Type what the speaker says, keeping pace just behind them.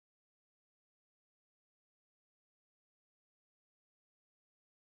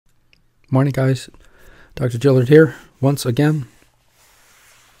Morning, guys. Dr. Gillard here once again.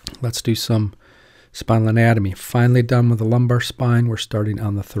 Let's do some spinal anatomy. Finally done with the lumbar spine. We're starting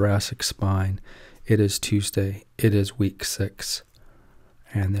on the thoracic spine. It is Tuesday. It is week 6.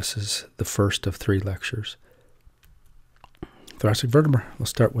 And this is the first of 3 lectures. Thoracic vertebra. We'll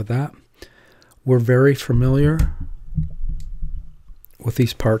start with that. We're very familiar with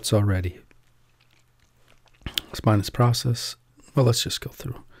these parts already. Spinous process. Well, let's just go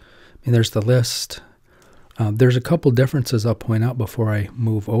through. I mean, there's the list. There's a couple differences I'll point out before I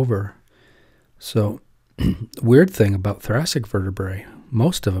move over. So, weird thing about thoracic vertebrae,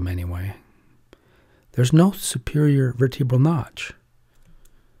 most of them anyway, there's no superior vertebral notch.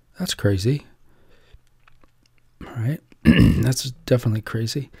 That's crazy. All right? That's definitely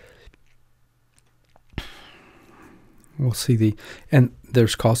crazy. We'll see and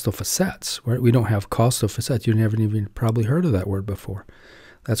there's costal facets, right? We don't have costal facets. You never even probably heard of that word before.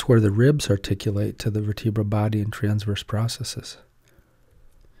 That's where the ribs articulate to the vertebral body and transverse processes.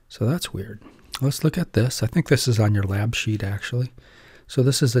 So that's weird. Let's look at this. I think this is on your lab sheet, actually. So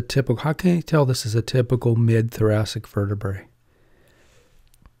this is a typical, how can you tell this is a typical mid-thoracic vertebrae?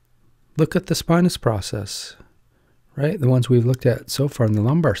 Look at the spinous process, right? The ones we've looked at so far in the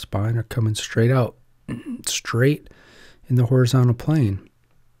lumbar spine are coming straight out, straight in the horizontal plane.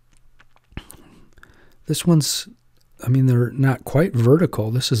 This one's, I mean, they're not quite vertical.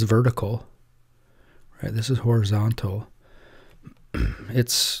 This is vertical, right? This is horizontal.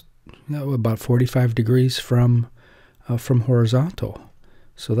 It's about 45 degrees from horizontal.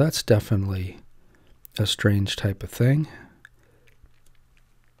 So that's definitely a strange type of thing.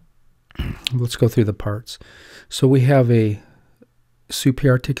 Let's go through the parts. So we have a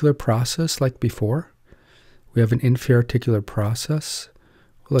superior articular process like before. We have an inferior articular process.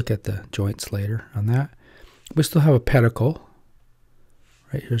 We'll look at the joints later on that. We still have a pedicle.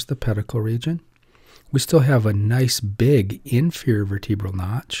 Right, here's the pedicle region. We still have a nice big inferior vertebral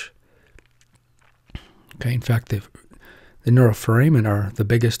notch. Okay, in fact, the neuroforamen are the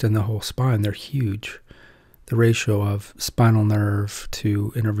biggest in the whole spine. They're huge. The ratio of spinal nerve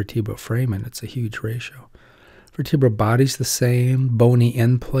to intervertebral foramen, it's a huge ratio. Vertebral body's the same. Bony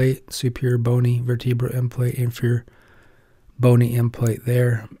end plate, superior bony vertebral end plate, inferior bony end plate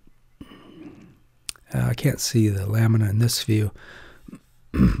there. I can't see the lamina in this view,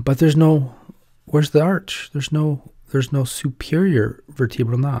 but there's no, where's the arch? There's no superior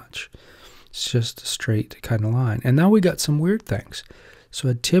vertebral notch. It's just a straight kind of line. And now we got some weird things. So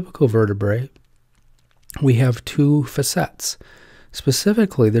a typical vertebrae, we have 2 facets.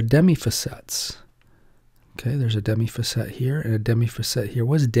 Specifically, they're demifacets. Okay, there's a demifacet here and a demifacet here.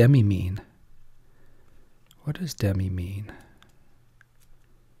 What does demi mean? What does demi mean?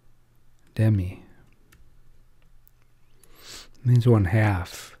 Demi means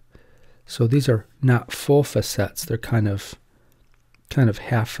 1/2. So these are not full facets. They're kind of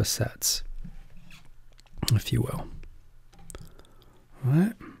half facets, if you will. All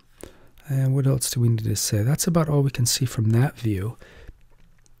right. And what else do we need to say? That's about all we can see from that view.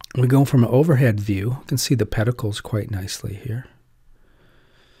 We go from an overhead view. You can see the pedicles quite nicely here.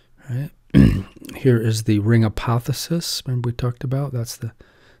 All right. Here is the ring apophysis. Remember we talked about? That's the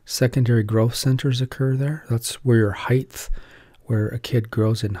secondary growth centers occur there. That's where your height, where a kid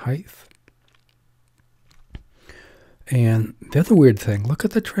grows in height. And the other weird thing, look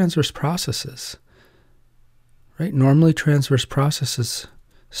at the transverse processes. Right? Normally transverse processes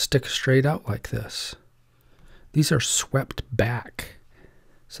stick straight out like this. These are swept back.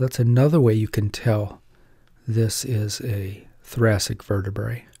 So that's another way you can tell this is a thoracic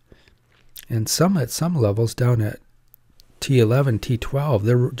vertebrae. And at some levels down at T11, T12,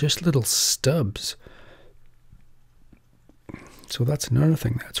 they're just little stubs. So that's another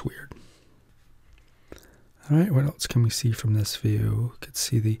thing that's weird. All right, what else can we see from this view? You can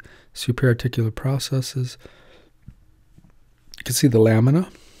see the superior articular processes. You can see the lamina.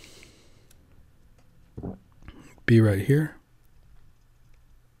 Be right here.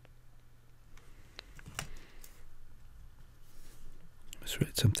 Let's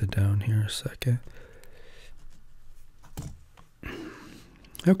write something down here a second.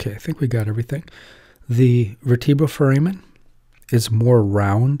 Okay, I think we got everything. The vertebral foramen is more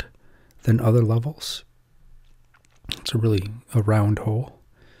round than other levels. It's a round hole.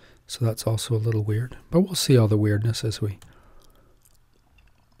 So that's also a little weird. But we'll see all the weirdness as we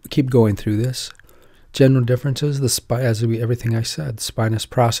keep going through this. General differences, everything I said, spinous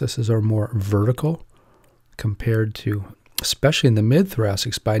processes are more vertical compared to, especially in the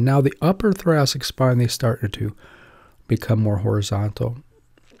mid-thoracic spine. Now the upper thoracic spine, they started to become more horizontal.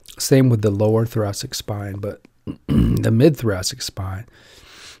 Same with the lower thoracic spine, but the mid-thoracic spine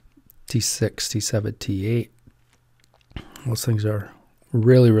T6, T7, T8. Those things are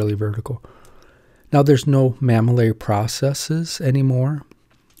really, really vertical. Now there's no mammillary processes anymore,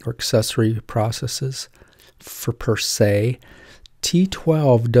 or accessory processes for per se.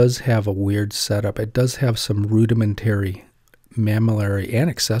 T12 does have a weird setup. It does have some rudimentary mammillary and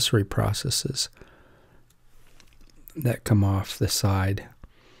accessory processes that come off the side.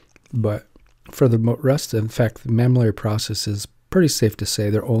 But for the rest, in fact, the mammillary process is pretty safe to say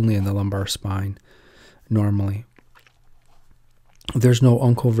they're only in the lumbar spine normally. There's no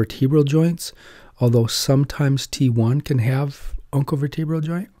uncovertebral joints, although sometimes T1 can have uncovertebral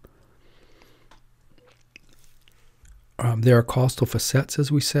joint. There are costal facets,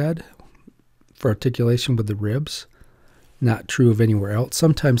 as we said, for articulation with the ribs. Not true of anywhere else.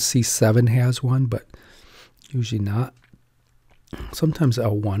 Sometimes C7 has one, but usually not. Sometimes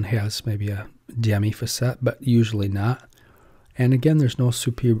L1 has maybe a demifacet, but usually not. And again, there's no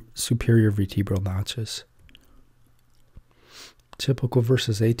superior vertebral notches. Typical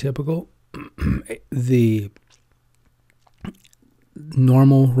versus atypical. The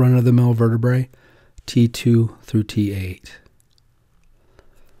normal run-of-the-mill vertebrae, T2 through T8.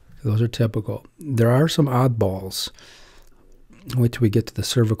 Those are typical. There are some oddballs. Wait till we get to the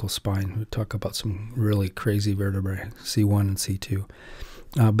cervical spine. We'll talk about some really crazy vertebrae, C1 and C2.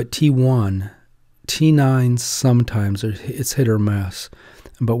 But T1, T9 sometimes, it's hit or miss.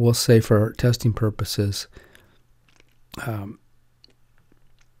 But we'll say for testing purposes,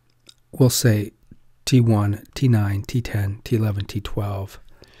 we'll say T1, T9, T10, T11, T12.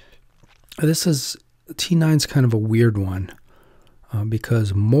 T9's kind of a weird one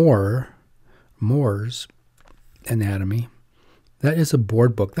because Moore's anatomy, that is a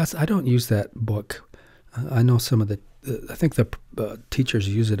board book. I don't use that book. I know some of I think the teachers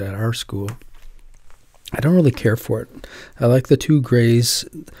use it at our school. I don't really care for it. I like the two grays,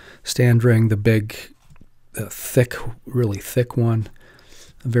 Standring, the big, thick, really thick one,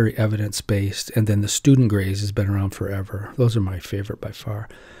 very evidence-based, and then the student grays has been around forever. Those are my favorite by far.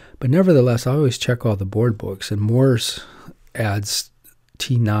 But nevertheless, I always check all the board books, and Moore's adds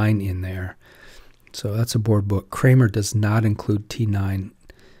T9 in there. So that's a board book. Kramer does not include T9.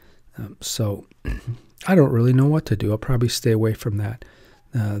 So I don't really know what to do. I'll probably stay away from that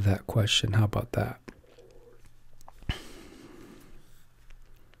question. How about that?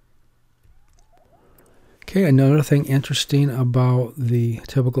 Okay, another thing interesting about the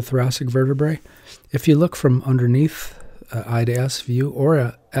typical thoracic vertebrae, if you look from underneath I to S view or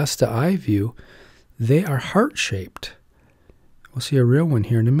a S to I view, they are heart-shaped. We'll see a real one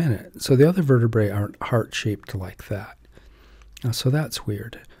here in a minute. So the other vertebrae aren't heart-shaped like that. So that's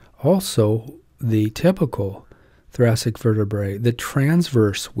weird. Also, the typical thoracic vertebrae, the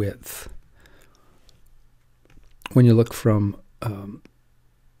transverse width, when you look from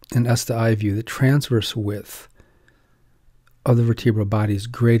an S to I view, the transverse width of the vertebral body is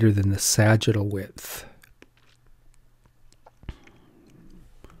greater than the sagittal width.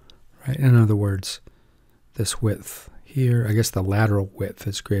 Right? In other words, this width here, I guess the lateral width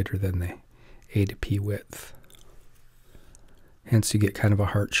is greater than the A to P width. Hence you get kind of a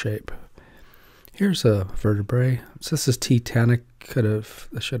heart shape. Here's a vertebrae. So this is T10.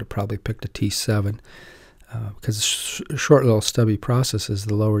 I should have probably picked a T7 because short little stubby processes,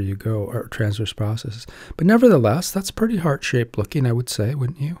 the lower you go, or transverse processes. But nevertheless, that's pretty heart-shaped looking, I would say,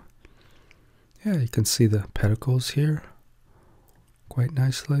 wouldn't you? Yeah, you can see the pedicles here quite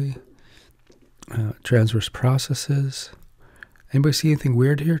nicely. Transverse processes. Anybody see anything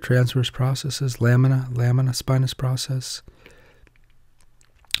weird here? Transverse processes, lamina spinous process.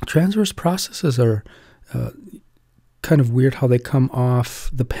 Transverse processes are kind of weird how they come off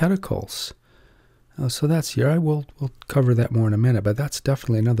the pedicles. So that's here. We'll cover that more in a minute, but that's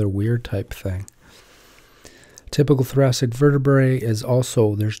definitely another weird type thing. Typical thoracic vertebrae is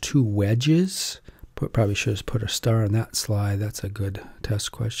also, there's two wedges. Probably should have put a star on that slide. That's a good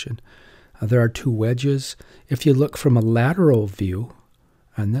test question. There are two wedges. If you look from a lateral view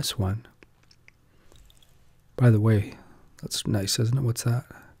on this one, by the way, that's nice, isn't it? What's that?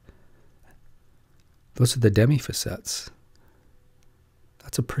 Those are the demifacets.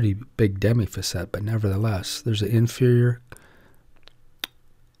 That's a pretty big demifacet, but nevertheless, there's an inferior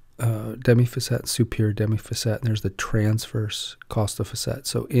demifacet, superior demifacet, and there's the transverse costal facet.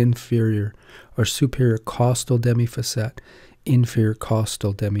 So inferior or superior costal demifacet, inferior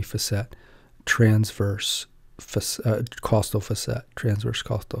costal demifacet, transverse costal facet, transverse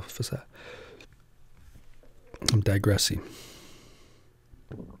costal facet. I'm digressing.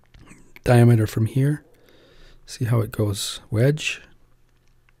 Diameter from here. See how it goes wedge.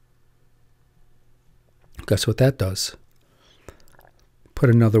 Guess what that does? put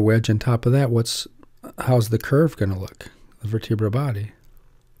another wedge on top of that, how's the curve going to look? The vertebral body.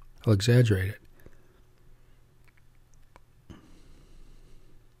 I'll exaggerate it.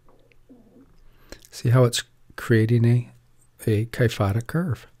 See how it's creating a kyphotic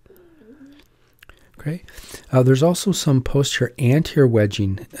curve. Okay. There's also some posterior anterior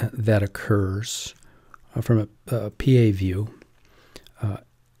wedging that occurs from a PA view.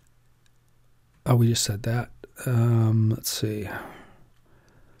 We just said that. Let's see.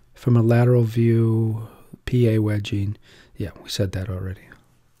 From a lateral view, PA wedging. Yeah, we said that already.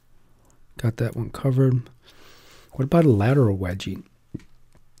 Got that one covered. What about a lateral wedging?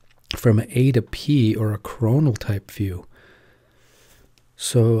 From an A to P or a coronal type view.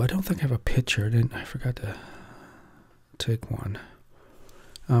 So I don't think I have a picture. I forgot to take one.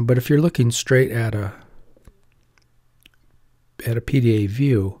 But if you're looking straight at a PDA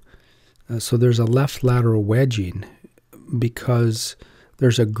view, so there's a left lateral wedging because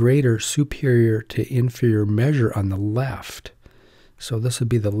there's a greater superior to inferior measure on the left. So this would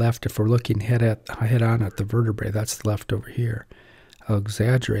be the left if we're looking head on at the vertebrae. That's the left over here. I'll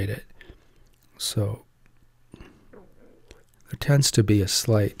exaggerate it. So there tends to be a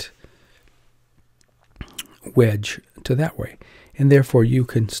slight wedge to that way. And therefore you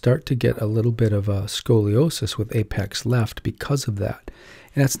can start to get a little bit of a scoliosis with apex left because of that.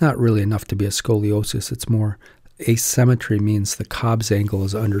 And that's not really enough to be a scoliosis. It's more asymmetry means the Cobb's angle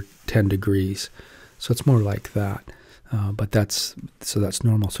is under 10 degrees. So it's more like that. But that's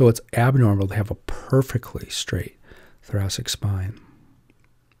normal. So it's abnormal to have a perfectly straight thoracic spine.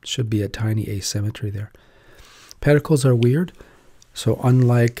 Should be a tiny asymmetry there. Pedicles are weird. So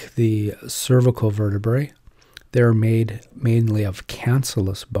unlike the cervical vertebrae, they're made mainly of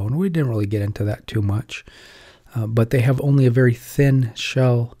cancellous bone. We didn't really get into that too much. But they have only a very thin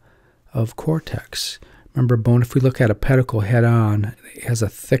shell of cortex. Remember, bone, if we look at a pedicle head on, it has a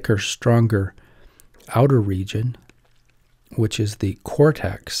thicker, stronger outer region, which is the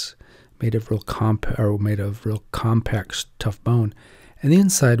cortex, made of real compact, tough bone. And the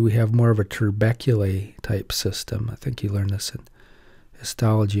inside, we have more of a tuberculi type system. I think you learned this in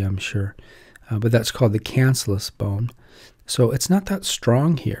histology, I'm sure. But that's called the cancellous bone. So it's not that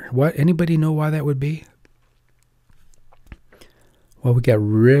strong here. Anybody know why that would be? Well, we got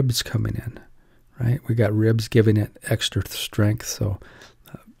ribs coming in, right? We got ribs giving it extra strength. So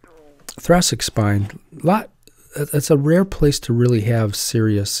thoracic spine, it's a rare place to really have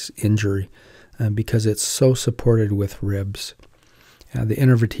serious injury because it's so supported with ribs. The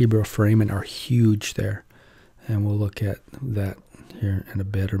intervertebral foramen are huge there, and we'll look at that here in a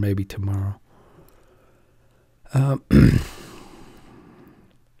bit or maybe tomorrow. Okay,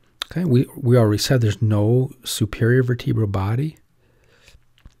 we already said there's no superior vertebral body.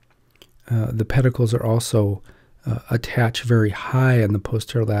 The pedicles are also attached very high on the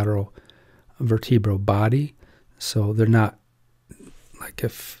posterolateral vertebral body. So they're not, like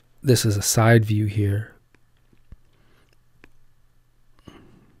if this is a side view here,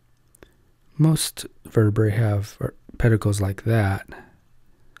 most vertebrae have pedicles like that,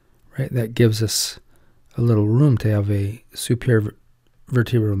 right? That gives us a little room to have a superior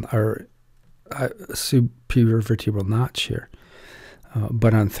vertebral or superior vertebral notch here.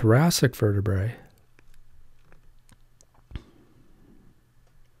 But on thoracic vertebrae,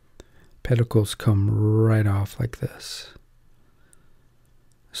 pedicles come right off like this.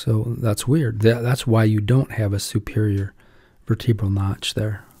 So that's weird. That's why you don't have a superior vertebral notch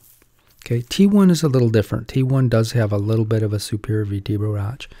there. Okay, T1 is a little different. T1 does have a little bit of a superior vertebral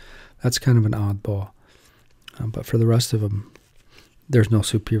notch. That's kind of an oddball. But for the rest of them, there's no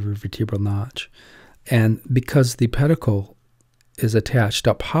superior vertebral notch. And because the pedicle is attached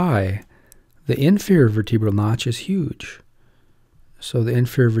up high, the inferior vertebral notch is huge. So the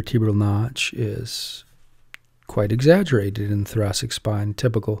inferior vertebral notch is quite exaggerated in thoracic spine,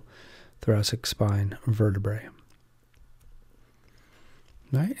 typical thoracic spine vertebrae.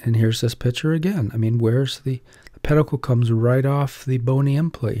 Right? And here's this picture again. I mean, where's the pedicle comes right off the bony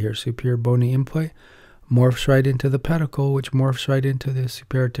implate here, superior bony implate, morphs right into the pedicle, which morphs right into the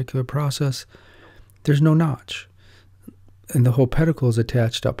superior articular process. There's no notch. And the whole pedicle is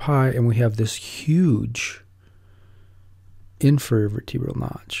attached up high, and we have this huge inferior vertebral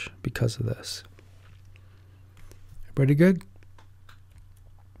notch because of this. Everybody good?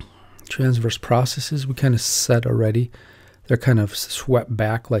 Transverse processes, we kind of said already. They're kind of swept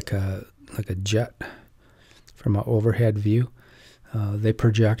back like a jet from an overhead view. They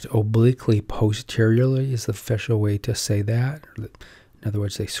project obliquely posteriorly is the official way to say that. In other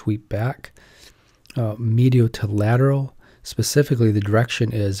words, they sweep back. Medial to lateral. Specifically, the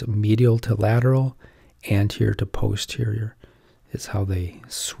direction is medial to lateral, anterior to posterior is how they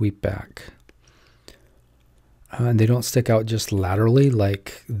sweep back. And they don't stick out just laterally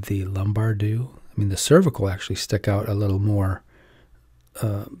like the lumbar do. I mean, the cervical actually stick out a little more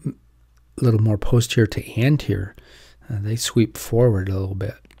posterior to anterior. They sweep forward a little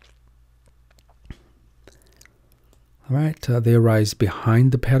bit. All right, they arise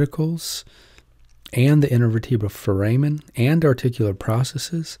behind the pedicles and the intervertebral foramen and articular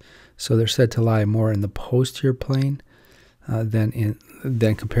processes. So they're said to lie more in the posterior plane than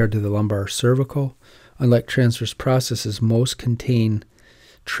compared to the lumbar or cervical. Unlike transverse processes, most contain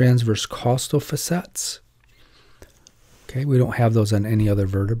transverse costal facets. Okay, we don't have those on any other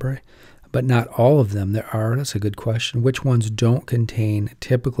vertebrae, but not all of them. There are. That's a good question. Which ones don't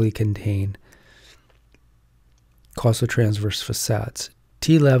typically contain costal transverse facets?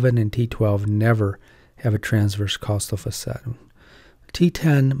 T11 and T12 never have a transverse costal facet.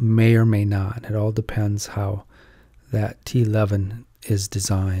 T10 may or may not. It all depends how that T11 is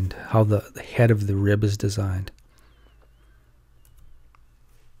designed, how the head of the rib is designed.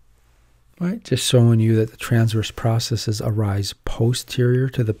 Right, just showing you that the transverse processes arise posterior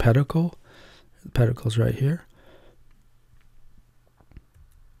to the pedicle. The pedicle's right here.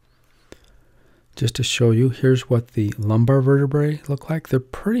 Just to show you, here's what the lumbar vertebrae look like. They're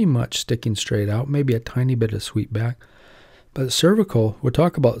pretty much sticking straight out, maybe a tiny bit of sweep back. But the cervical, we'll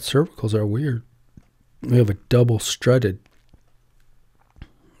talk about cervicals are weird. We have a double strutted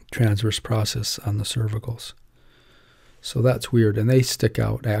transverse process on the cervicals. So that's weird. And they stick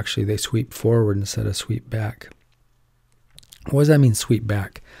out, actually. They sweep forward instead of sweep back. What does that mean, sweep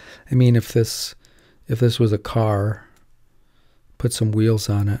back? I mean, if this was a car, put some wheels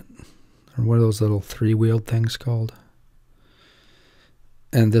on it, or what are those little three-wheeled things called?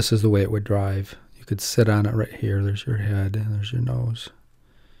 And this is the way it would drive. You could sit on it right here. There's your head, and there's your nose,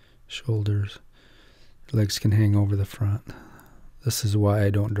 shoulders. Your legs can hang over the front. This is why I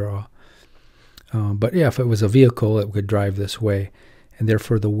don't draw. But yeah, if it was a vehicle, it would drive this way. And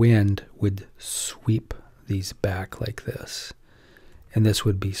therefore, the wind would sweep these back like this. And this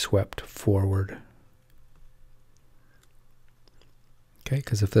would be swept forward. Okay,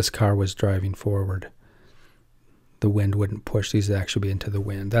 because if this car was driving forward, the wind wouldn't push. These would actually be into the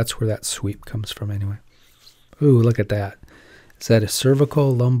wind. That's where that sweep comes from anyway. Ooh, look at that. Is that a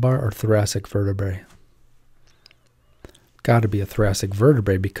cervical, lumbar, or thoracic vertebrae? Got to be a thoracic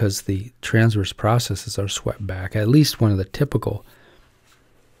vertebrae because the transverse processes are swept back. At least one of the typical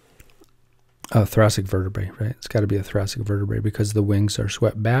thoracic vertebrae, right? It's got to be a thoracic vertebrae because the wings are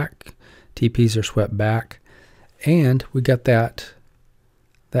swept back, TPs are swept back, and we got that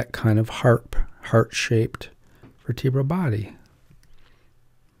kind of heart-shaped vertebral body,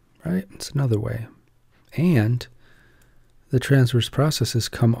 right? It's another way. And the transverse processes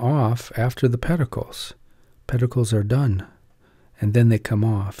come off after the pedicles. Pedicles are done, and then they come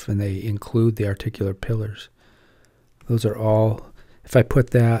off, and they include the articular pillars. Those are all, if I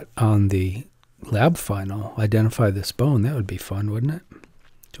put that on the lab final, identify this bone, that would be fun, wouldn't it?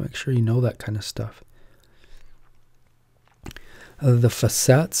 To make sure you know that kind of stuff. The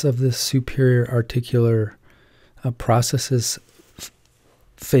facets of the superior articular processes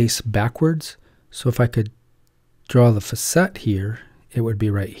face backwards. So if I could draw the facet here, it would be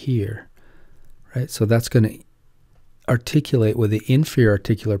right here. Right, so that's going to articulate with the inferior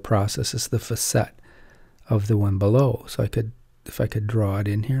articular processes, the facet of the one below. So if I could draw it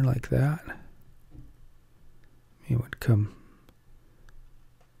in here like that, it would come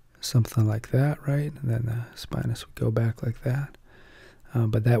something like that, right? And then the spinous would go back like that.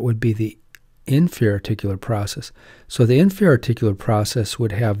 But that would be the inferior articular process. So the inferior articular process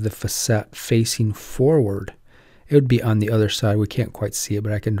would have the facet facing forward. It would be on the other side. We can't quite see it,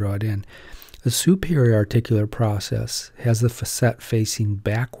 but I can draw it in. The superior articular process has the facet facing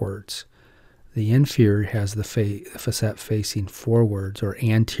backwards. The inferior has the facet facing forwards or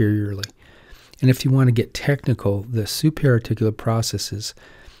anteriorly. And if you want to get technical, the superior articular processes,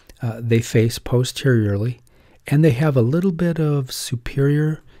 they face posteriorly, and they have a little bit of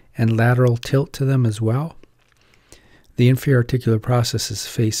superior and lateral tilt to them as well. The inferior articular processes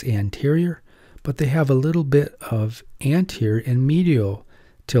face anterior, but they have a little bit of anterior and medial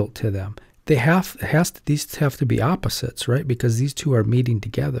tilt to them. These have to be opposites, right? Because these two are meeting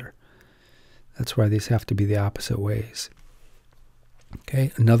together. That's why these have to be the opposite ways.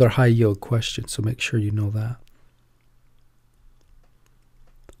 Okay, another high yield question, so make sure you know that.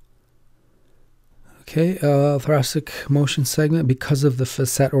 Okay, thoracic motion segment, because of the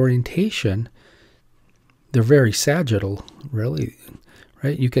facet orientation, they're very sagittal, really,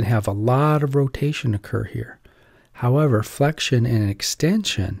 right? You can have a lot of rotation occur here. However, flexion and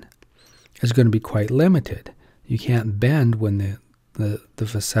extension is going to be quite limited. You can't bend when the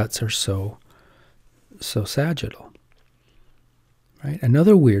facets are so sagittal. Right?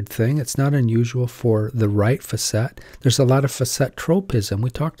 Another weird thing, it's not unusual for the right facet. There's a lot of facet tropism. We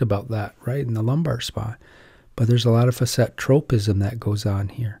talked about that, right, in the lumbar spine. But there's a lot of facet tropism that goes on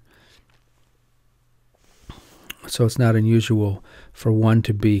here. So it's not unusual for one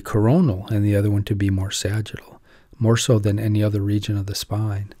to be coronal and the other one to be more sagittal, more so than any other region of the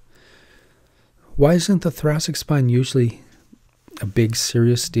spine. Why isn't the thoracic spine usually a big,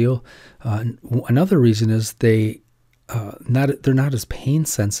 serious deal? Another reason is they're not as pain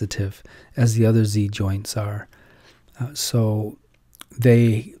sensitive as the other Z joints are. So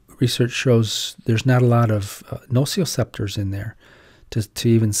research shows there's not a lot of nociceptors in there to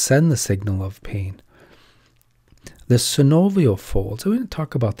even send the signal of pain. The synovial folds, we didn't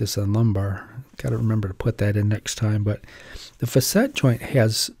talk about this on lumbar. Got to remember to put that in next time. But the facet joint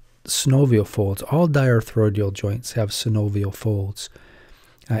has synovial folds. All diarthroidal joints have synovial folds.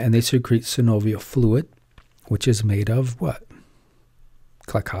 And they secrete synovial fluid, which is made of what?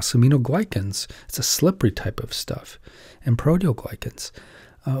 Glycosaminoglycans. It's a slippery type of stuff. And proteoglycans.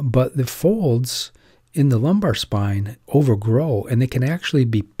 But the folds in the lumbar spine overgrow, and they can actually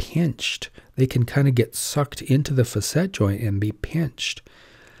be pinched. They can kind of get sucked into the facet joint and be pinched.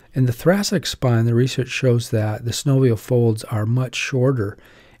 In the thoracic spine, the research shows that the synovial folds are much shorter,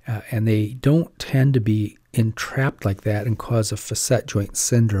 and they don't tend to be entrapped like that and cause a facet joint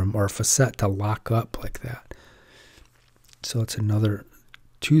syndrome or a facet to lock up like that. So it's another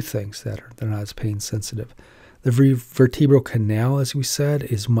two things that they're not as pain sensitive. The vertebral canal, as we said,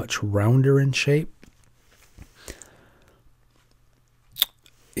 is much rounder in shape.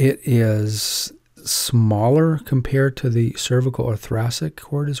 It is smaller compared to the cervical or thoracic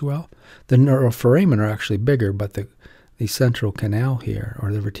cord as well. The neuroforamen are actually bigger, but the central canal here,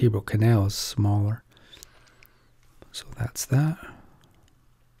 or the vertebral canal, is smaller. So that's that.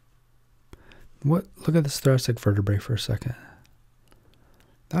 Look at this thoracic vertebrae for a second.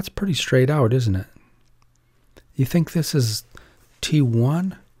 That's pretty straight out, isn't it? You think this is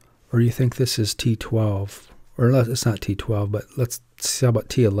T1, or you think this is T12? Or it's not T12, but let's see, how about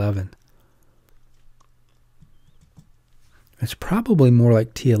T11? It's probably more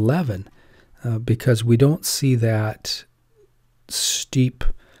like T11 because we don't see that steep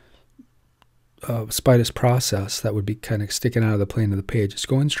spidus process that would be kind of sticking out of the plane of the page. It's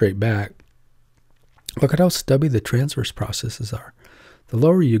going straight back. Look at how stubby the transverse processes are. The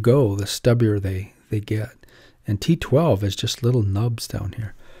lower you go, the stubbier they get. And T12 is just little nubs down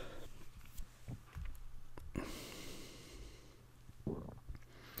here.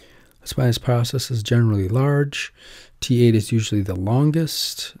 The spinous process is generally large. T8 is usually the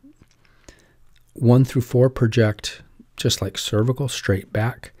longest. 1 through 4 project just like cervical, straight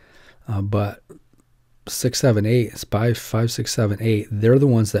back. But 6, 7, 8, 5, 6, 7, 8, they're the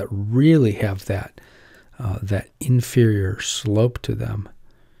ones that really have that inferior slope to them.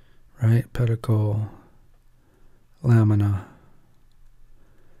 Right? Pedicle, lamina,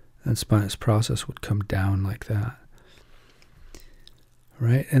 and spinous process would come down like that.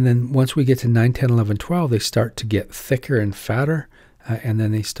 Right? And then once we get to 9, 10, 11, 12, they start to get thicker and fatter, and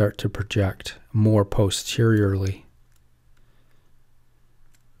then they start to project more posteriorly.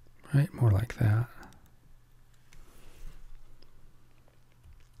 Right? More like that.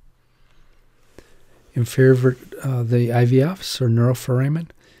 Inferior, the IVFs, or neuroforamen,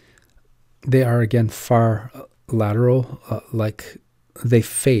 they are again far lateral, like they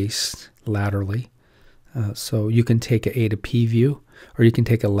face laterally. So you can take an A to P view, or you can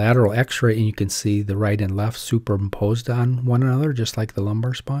take a lateral x-ray and you can see the right and left superimposed on one another, just like the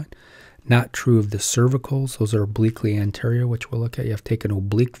lumbar spine. Not true of the cervicals. Those are obliquely anterior, which we'll look at. You have to take an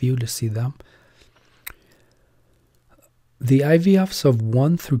oblique view to see them. The IVFs of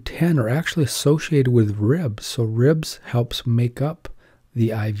 1 through 10 are actually associated with ribs. So ribs helps make up the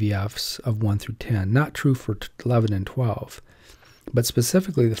IVFs of 1 through 10. Not true for 11 and 12. But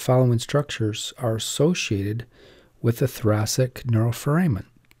specifically, the following structures are associated with the thoracic neuroforamen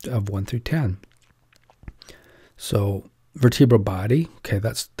of 1 through 10. So vertebral body, okay,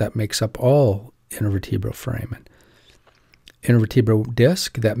 that makes up all intervertebral foramen. Intervertebral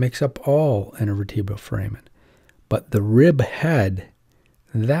disc, that makes up all intervertebral foramen. But the rib head,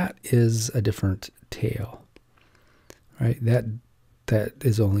 that is a different tale, right? That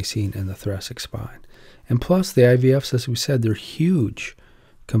is only seen in the thoracic spine. And plus, the IVFs, as we said, they're huge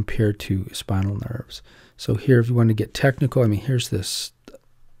compared to spinal nerves. So here, if you want to get technical, I mean, here's this.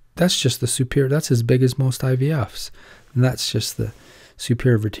 That's just the superior. That's as big as most IVFs. And that's just the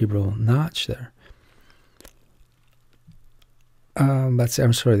superior vertebral notch there.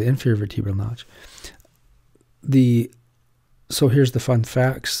 I'm sorry, the inferior vertebral notch. So here's the fun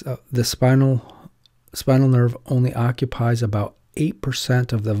facts. The spinal nerve only occupies about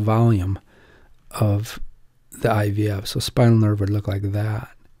 8% of the volume of the IVF. So spinal nerve would look like that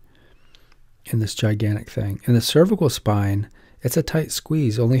in this gigantic thing. In the cervical spine, it's a tight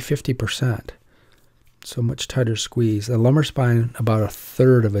squeeze, only 50%. So much tighter squeeze. The lumbar spine, about a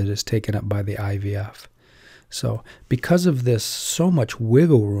third of it is taken up by the IVF. So because of this so much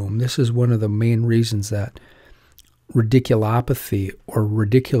wiggle room, this is one of the main reasons that radiculopathy or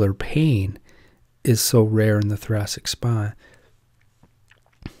radicular pain is so rare in the thoracic spine.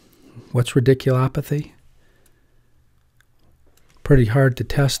 What's radiculopathy? Pretty hard to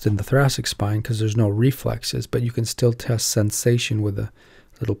test in the thoracic spine because there's no reflexes, but you can still test sensation with a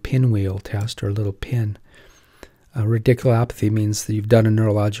little pinwheel test or a little pin. Radiculopathy means that you've done a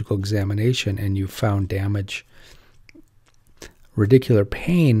neurological examination and you've found damage. Radicular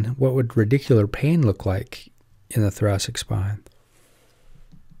pain, what would radicular pain look like in the thoracic spine?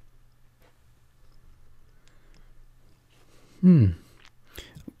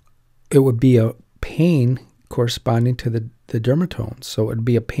 It would be a pain corresponding to the dermatomes. So it would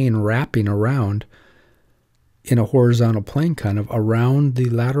be a pain wrapping around in a horizontal plane, kind of around the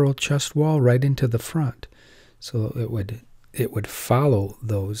lateral chest wall right into the front. So it would follow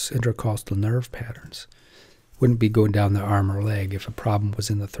those intercostal nerve patterns. Wouldn't be going down the arm or leg if a problem was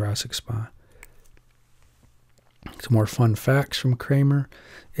in the thoracic spine. Some more fun facts from Kramer.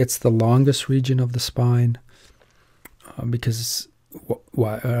 It's the longest region of the spine because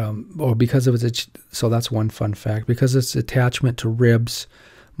of its. So that's one fun fact. Because its attachment to ribs,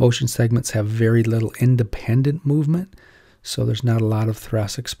 motion segments have very little independent movement. So there's not a lot of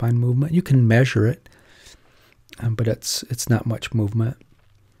thoracic spine movement. You can measure it, but it's not much movement.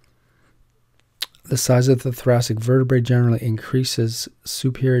 The size of the thoracic vertebrae generally increases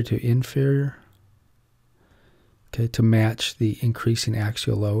superior to inferior, okay, to match the increasing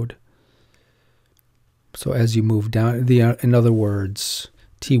axial load. So as you move down, in other words,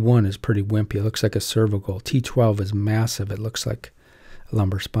 T1 is pretty wimpy. It looks like a cervical. T12 is massive. It looks like a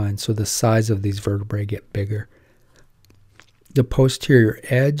lumbar spine. So the size of these vertebrae get bigger. The posterior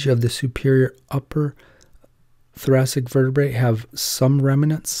edge of the superior upper thoracic vertebrae have some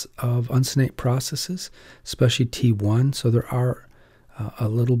remnants of uncinate processes, especially T1. So there are a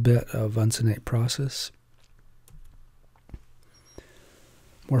little bit of uncinate process.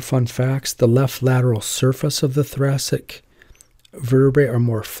 More fun facts. The left lateral surface of the thoracic vertebrae are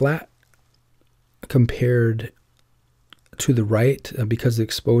more flat compared to the right because of the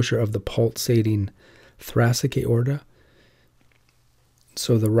exposure of the pulsating thoracic aorta.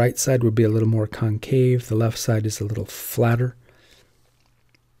 So the right side would be a little more concave. The left side is a little flatter.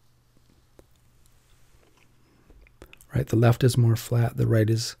 Right, the left is more flat. The right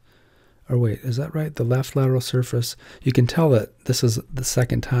is, or wait, is that right? The left lateral surface. You can tell that this is the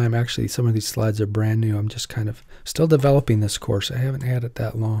second time. Actually, some of these slides are brand new. I'm just kind of still developing this course. I haven't had it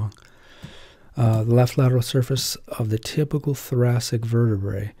that long. The left lateral surface of the typical thoracic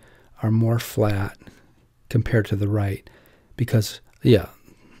vertebrae are more flat compared to the right because, yeah,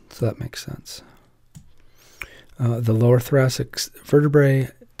 so that makes sense. The lower thoracic vertebrae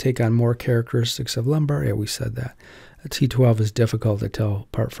take on more characteristics of lumbar. Yeah, we said that. T12 is difficult to tell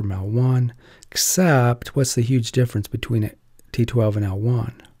apart from L1, except what's the huge difference between T12 and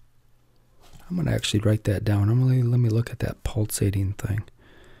L1? I'm going to actually write that down. Let me look at that pulsating thing.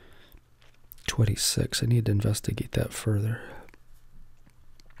 26. I need to investigate that further.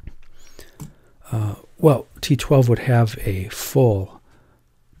 Well, T12 would have a full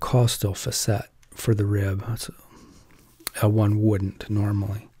costal facet for the rib. L1 wouldn't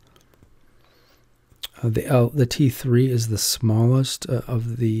normally. The T3 is the smallest in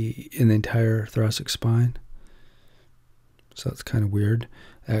the entire thoracic spine. So that's kind of weird.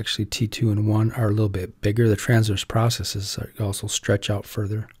 Actually, T2 and 1 are a little bit bigger. The transverse processes also stretch out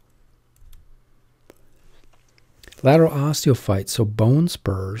further. Lateral osteophytes, so bone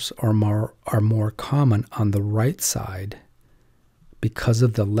spurs, are more common on the right side because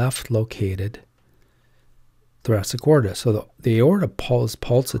of the left located thoracic aorta. So the aorta is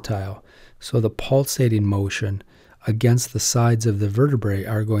pulsatile. So the pulsating motion against the sides of the vertebrae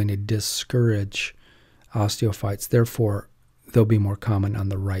are going to discourage osteophytes. Therefore, they'll be more common on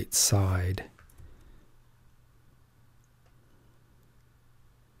the right side.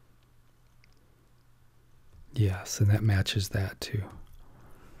 Yes, and that matches that too.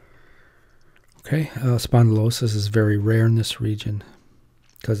 Okay, spondylosis is very rare in this region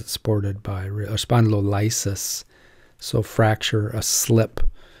because it's supported by spondylolysis. So fracture, a slip,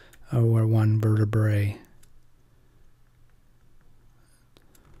 where one vertebrae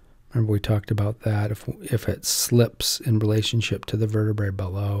Remember we talked about that, if it slips in relationship to the vertebrae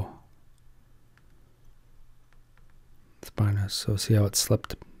below. Spinous. So see how it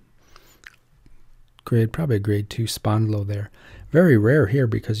slipped? Probably a grade 2 spondylo there. Very rare here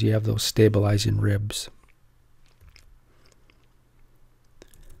because you have those stabilizing ribs.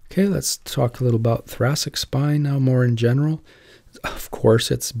 Okay, let's talk a little about thoracic spine now, more in general. Of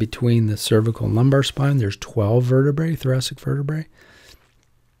course, it's between the cervical and lumbar spine. There's 12 vertebrae, thoracic vertebrae.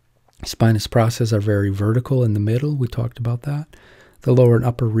 Spinous processes are very vertical in the middle. We talked about that. The lower and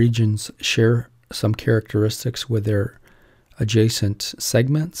upper regions share some characteristics with their adjacent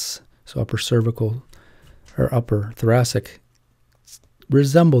segments. So upper cervical or upper thoracic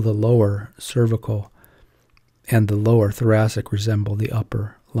resemble the lower cervical, and the lower thoracic resemble the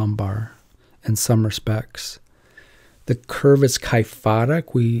upper lumbar in some respects. The curve is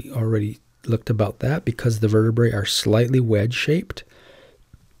kyphotic. We already looked about that because the vertebrae are slightly wedge-shaped.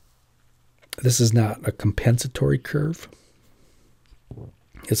 This is not a compensatory curve.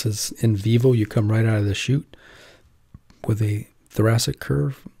 This is in vivo. You come right out of the chute with a thoracic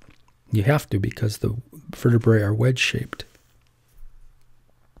curve. You have to because the vertebrae are wedge-shaped.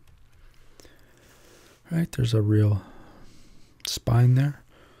 Right, there's a real spine there.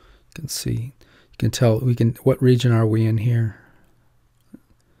 You can see, you can tell, what region are we in here?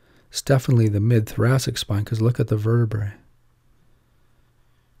 It's definitely the mid-thoracic spine because look at the vertebrae.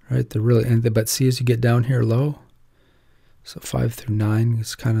 Right, but see as you get down here low, so 5 through 9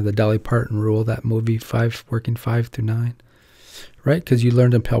 is kind of the Dolly Parton rule, that movie, working 5 through 9. Right, because you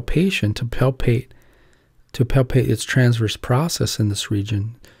learned in palpation, to palpate its transverse process in this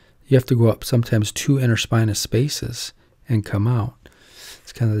region, you have to go up sometimes 2 interspinous spaces and come out.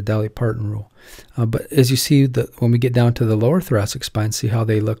 It's kind of the Dolly Parton rule. But as you see, when we get down to the lower thoracic spine, see how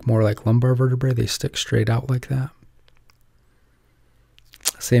they look more like lumbar vertebrae? They stick straight out like that.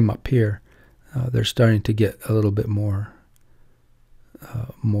 Same up here. They're starting to get a little bit more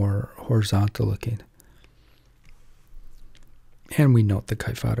horizontal looking. And we note the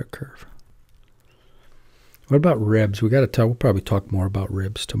kyphotic curve. What about ribs? We'll probably talk more about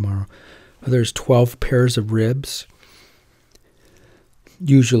ribs tomorrow. There's 12 pairs of ribs,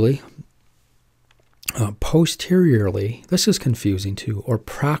 usually. Posteriorly, this is confusing too, or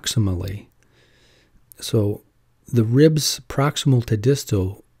proximally. So the ribs proximal to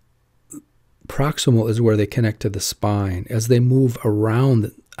distal, proximal is where they connect to the spine. As they move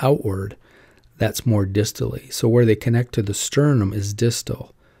around outward, that's more distally. So where they connect to the sternum is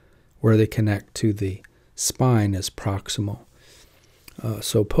distal. Where they connect to the spine is proximal.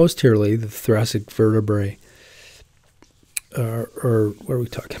 So posteriorly, the thoracic vertebrae, or what are we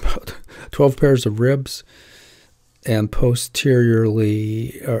talking about? 12 pairs of ribs, and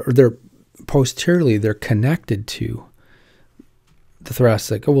posteriorly, they're connected to the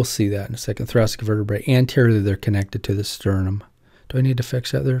thoracic. Oh, we'll see that in a second. Thoracic vertebrae. Anteriorly, they're connected to the sternum. Do I need to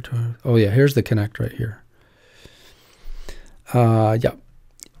fix that there? Oh yeah, here's the connect right here. Yeah.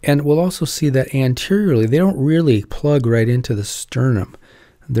 And we'll also see that anteriorly, they don't really plug right into the sternum.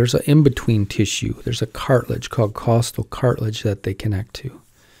 There's an in-between tissue. There's a cartilage called costal cartilage that they connect to.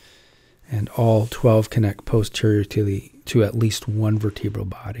 And all 12 connect posterior to at least one vertebral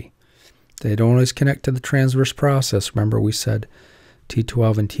body. They don't always connect to the transverse process. Remember we said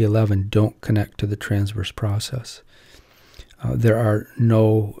T12 and T11 don't connect to the transverse process. There are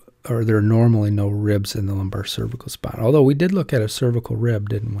normally no ribs in the lumbar cervical spine. Although we did look at a cervical rib,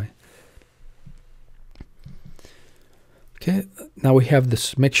 didn't we? Okay, now we have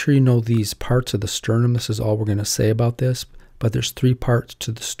this. Make sure you know these parts of the sternum. This is all we're going to say about this. But there's 3 parts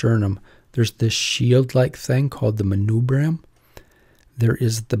to the sternum. There's this shield-like thing called the manubrium. There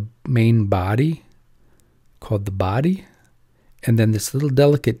is the main body called the body. And then this little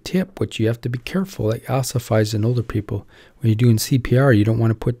delicate tip, which you have to be careful, that ossifies in older people. When you're doing CPR, you don't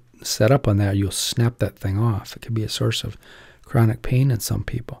want to set up on that. You'll snap that thing off. It can be a source of chronic pain in some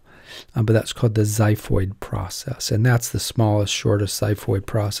people. But that's called the xiphoid process. And that's the smallest, shortest xiphoid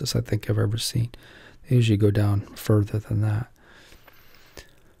process I think I've ever seen. They usually go down further than that.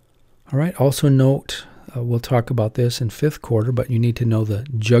 All right, also note, we'll talk about this in 5th quarter, but you need to know the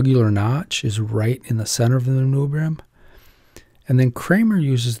jugular notch is right in the center of the manubrium. And then Kramer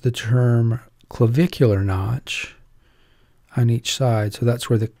uses the term clavicular notch on each side. So that's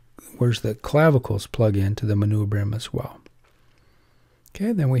where the clavicles plug into the manubrium as well.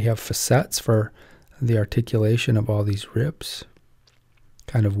 Okay, then we have facets for the articulation of all these ribs.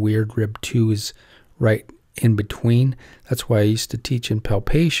 Kind of weird. Rib 2 is right in between. That's why I used to teach in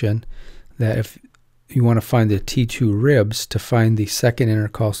palpation that if you want to find the T2 ribs, to find the second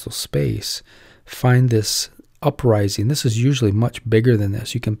intercostal space, find this uprising. This is usually much bigger than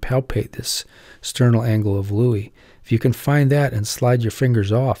this. You can palpate this sternal angle of Louis. If you can find that and slide your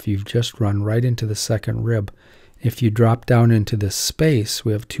fingers off, you've just run right into the second rib. If you drop down into this space,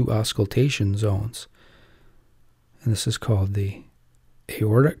 we have two auscultation zones. And this is called the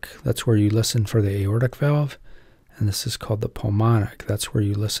aortic. That's where you listen for the aortic valve. And this is called the pulmonic. That's where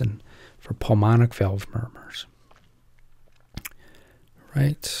you listen for pulmonic valve murmurs.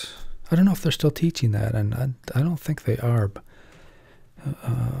 Right? I don't know if they're still teaching that, and I don't think they are. But,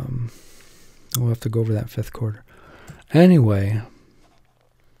 we'll have to go over that fifth quarter. Anyway,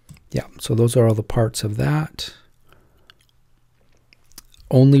 yeah, so those are all the parts of that.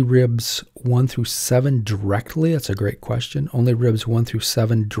 Only ribs 1 through 7 directly? That's a great question. Only ribs 1 through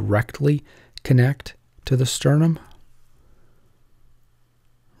 7 directly connect to the sternum?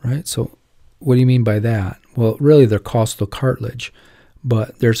 Right? So what do you mean by that? Well, really they're costal cartilage,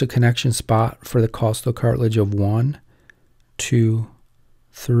 but there's a connection spot for the costal cartilage of 1, 2,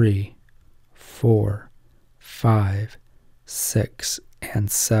 3, 4, 5, 6, and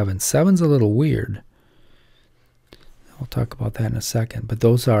 7. 7's a little weird. I'll talk about that in a second. But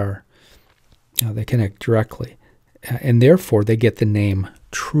those are, they connect directly. And therefore, they get the name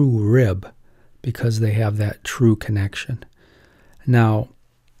true rib because they have that true connection. Now,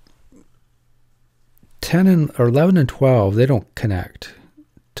 11 and 12, they don't connect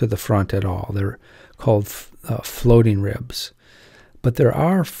to the front at all. They're called floating ribs. But there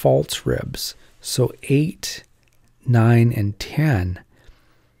are false ribs. So 8, 9, and 10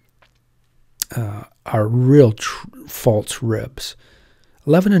 are real false ribs.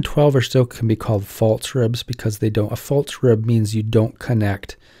 11 and 12 are still can be called false ribs because they don't. A false rib means you don't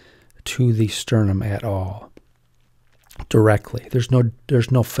connect to the sternum at all directly. There's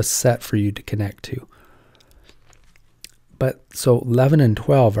no facet for you to connect to. But so 11 and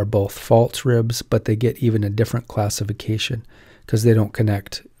 12 are both false ribs, but they get even a different classification because they don't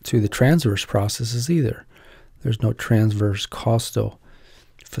connect to the transverse processes either. There's no transverse costal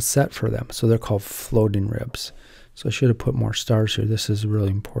facet for them, so they're called floating ribs. So I should have put more stars here. This is really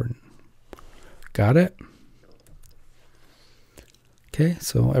important. Got it? Okay,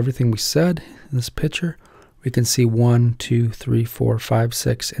 so everything we said in this picture, we can see 1, 2, 3, 4, 5,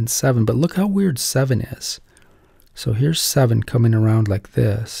 6, and 7. But look how weird 7 is. So here's 7 coming around like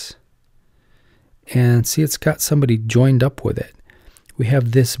this. And see, it's got somebody joined up with it. We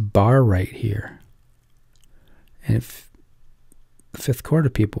have this bar right here. And if the fifth quarter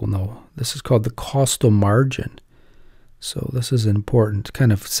people know, this is called the costal margin. So this is important. It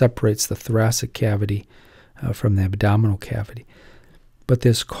kind of separates the thoracic cavity from the abdominal cavity. But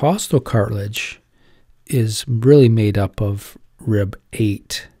this costal cartilage is really made up of rib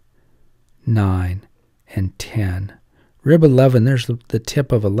 8, 9, and 10. Rib 11, there's the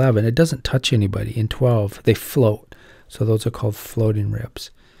tip of 11. It doesn't touch anybody. In 12, they float. So those are called floating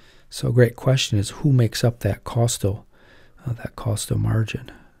ribs. So a great question is, who makes up that costal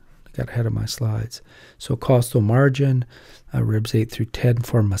margin? I got ahead of my slides. So costal margin, ribs 8 through 10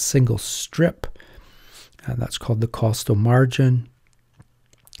 form a single strip. That's called the costal margin.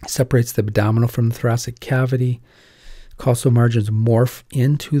 It separates the abdominal from the thoracic cavity. Costal margins morph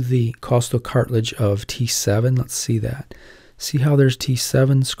into the costal cartilage of T7. Let's see that. See how there's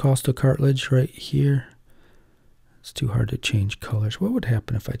T7's costal cartilage right here? It's too hard to change colors. What would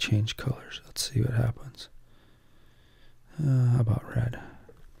happen if I change colors? Let's see what happens. How about red?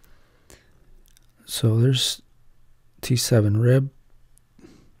 So there's T7 rib.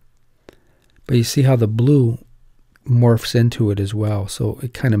 But you see how the blue morphs into it as well. So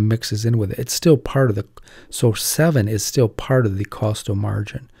it kind of mixes in with it. It's still part of the... So 7 is still part of the costal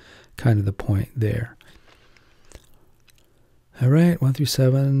margin. Kind of the point there. All right, 1 through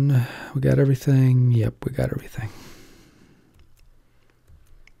 7. We got everything. Yep, we got everything.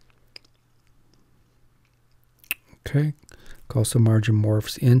 Okay. Costal margin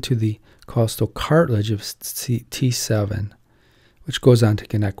morphs into the costal cartilage of T7, which goes on to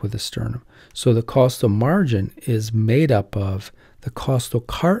connect with the sternum. So the costal margin is made up of the costal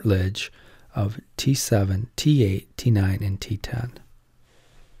cartilage of T7, T8, T9, and T10.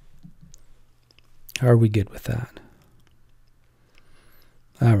 Are we good with that?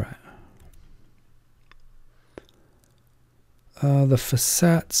 All right. The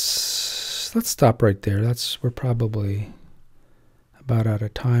facets, let's stop right there. We're probably about out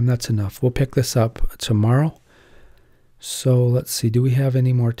of time. That's enough. We'll pick this up tomorrow. So let's see. Do we have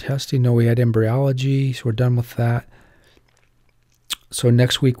any more testing? No, we had embryology, so we're done with that. So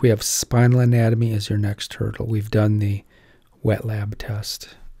next week we have spinal anatomy as your next hurdle. We've done the wet lab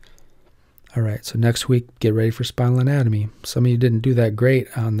test. All right, so next week, get ready for spinal anatomy. Some of you didn't do that great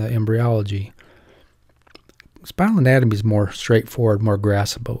on the embryology. spinal anatomy is more straightforward, more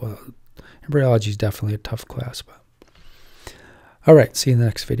graspable. Embryology is definitely a tough class. But all right, see you in the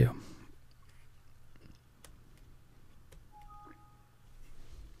next video.